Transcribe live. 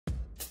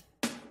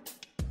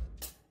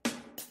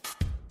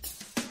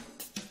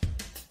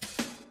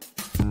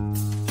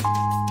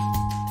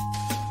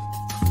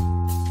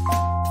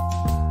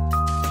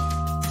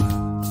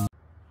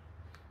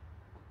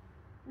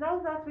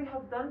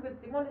done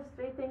with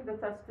demonstrating the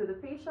test to the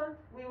patient,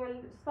 we will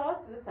start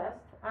the test,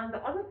 and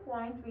the other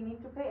point we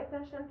need to pay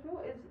attention to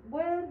is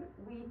where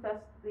we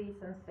test the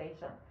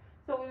sensation.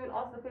 So we will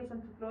ask the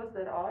patient to close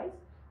their eyes,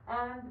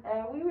 and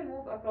we will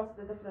move across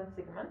the different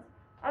segments.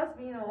 As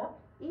we know,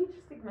 each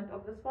segment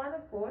of the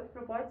spinal cord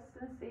provides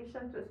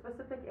sensation to a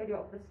specific area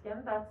of the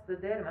skin, that's the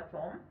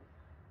dermatome.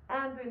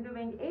 And when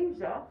doing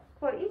Asia,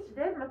 for each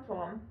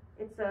dermatome,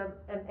 it's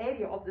an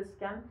area of the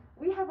skin,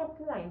 we have a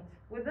point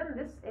within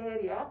this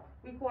area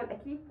we call a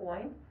key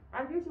point,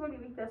 and usually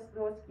we test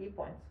those key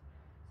points.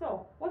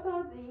 So what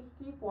are the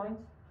key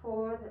points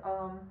for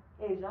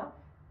Asia?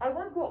 I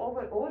won't go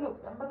over all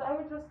of them, but I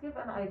will just give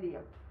an idea.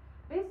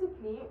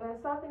 Basically,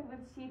 starting with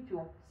C2.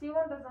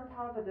 C1 doesn't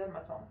have a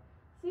dermatome.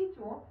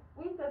 C2,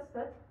 we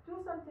tested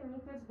 2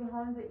 centimeters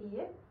behind the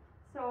ear,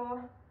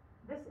 so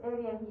this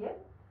area here,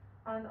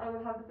 and I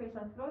will have the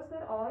patient close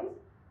their eyes,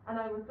 and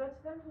I will touch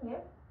them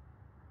here,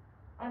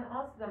 and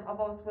ask them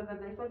about whether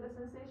they feel the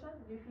sensation.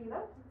 Do you feel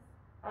it?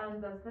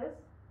 And does this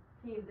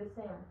feel the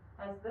same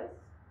as this?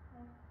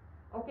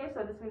 Okay,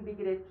 so this will be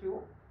grade 2.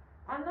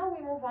 And now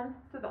we move on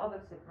to the other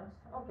segments.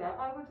 Okay,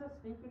 I will just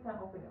speak. You can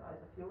open your eyes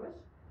if you wish.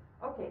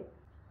 Okay.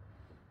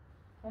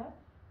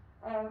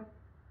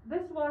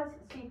 This was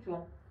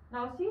C2.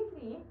 Now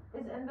C3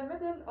 is in the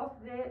middle of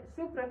the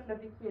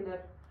supraclavicular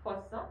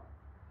fossa.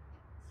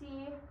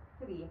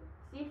 C3.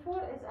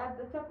 C4 is at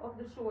the top of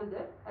the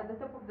shoulder, at the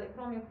top of the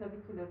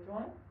acromioclavicular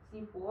joint,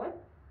 C4.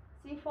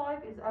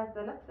 C5 is at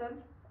the lateral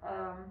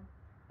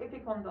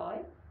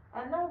epicondyle.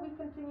 And now we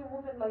continue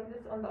moving like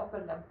this on the upper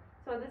limb.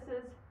 So this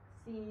is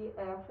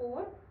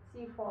C4,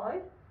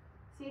 C5,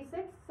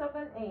 C6,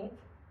 7, 8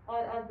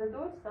 are at the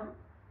dorsum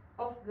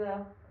of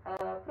the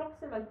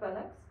proximal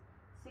phalanx.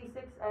 C6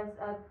 is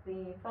at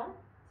the thumb,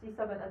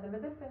 C7 at the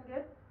middle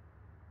finger,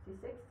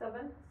 C6,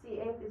 7,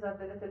 C8 is at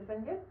the little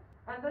finger,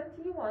 and then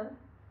T1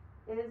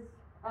 is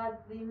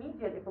at the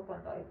medial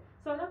epicondyle.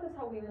 So notice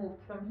how we moved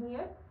from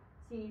here,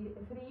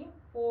 C3,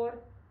 4,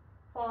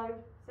 5,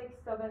 6,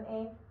 7,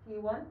 8,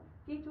 T1,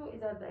 T2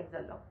 is at the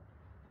axilla.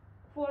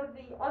 For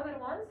the other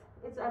ones,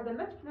 it's at the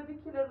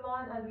midclavicular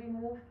line, and we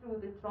move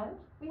through the trunk.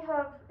 We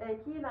have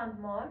key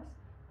landmarks.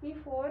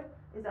 T4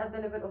 is at the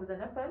level of the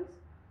nipples.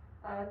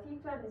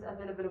 T10 is at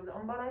the level of the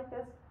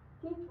umbilicus.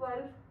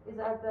 T12 is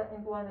at the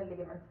inguinal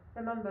ligament.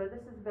 Remember,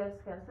 this is bare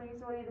skin, so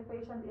usually the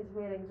patient is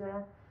wearing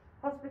the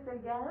hospital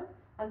gown,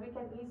 and we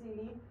can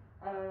easily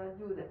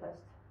do the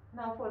test.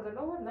 Now for the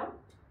lower limb,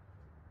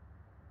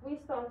 we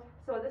start,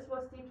 so this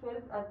was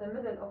T12 at the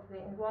middle of the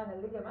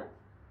inguinal ligament.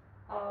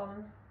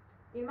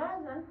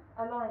 Imagine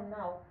a line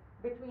now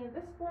between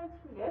this point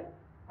here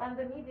and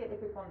the medial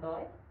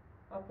epicondyle,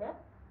 okay,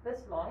 this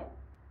line.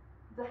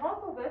 The half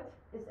of it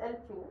is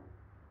L2,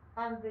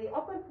 and the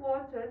upper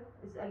quarter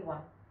is L1.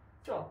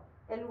 So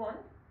L1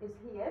 is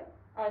here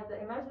at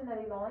the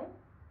imaginary line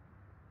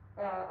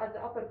at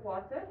the upper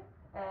quarter,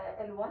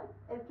 L1,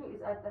 L2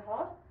 is at the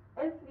half,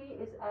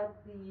 L3 is at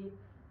the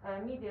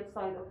medial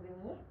side of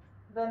the knee,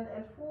 then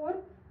L4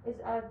 is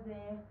at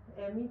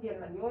the medial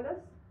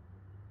malleolus,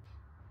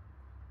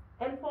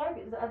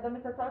 L5 is at the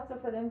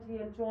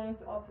metatarsophalangeal joint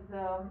of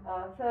the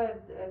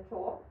third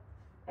toe,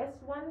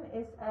 S1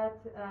 is at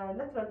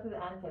lateral to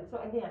the ankle. So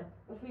again,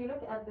 if we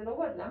look at the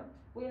lower limb,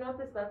 we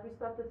notice that we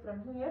started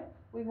from here,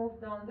 we move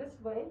down this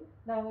way,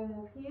 now we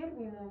move here,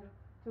 we move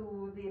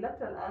to the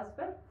lateral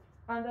aspect,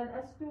 and then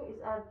S2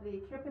 is at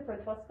the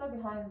crepital fossa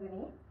behind the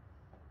knee,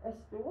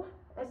 S2,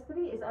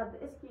 S3 is at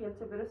the ischial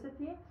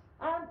tuberosity,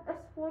 and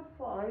S4,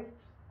 5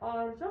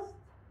 are just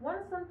 1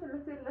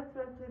 centimeter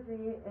lateral to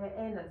the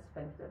anal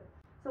sphincter.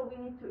 So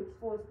we need to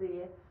expose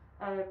the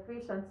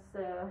patient's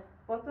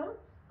bottom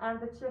and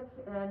the check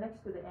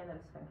next to the anal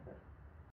sphincter.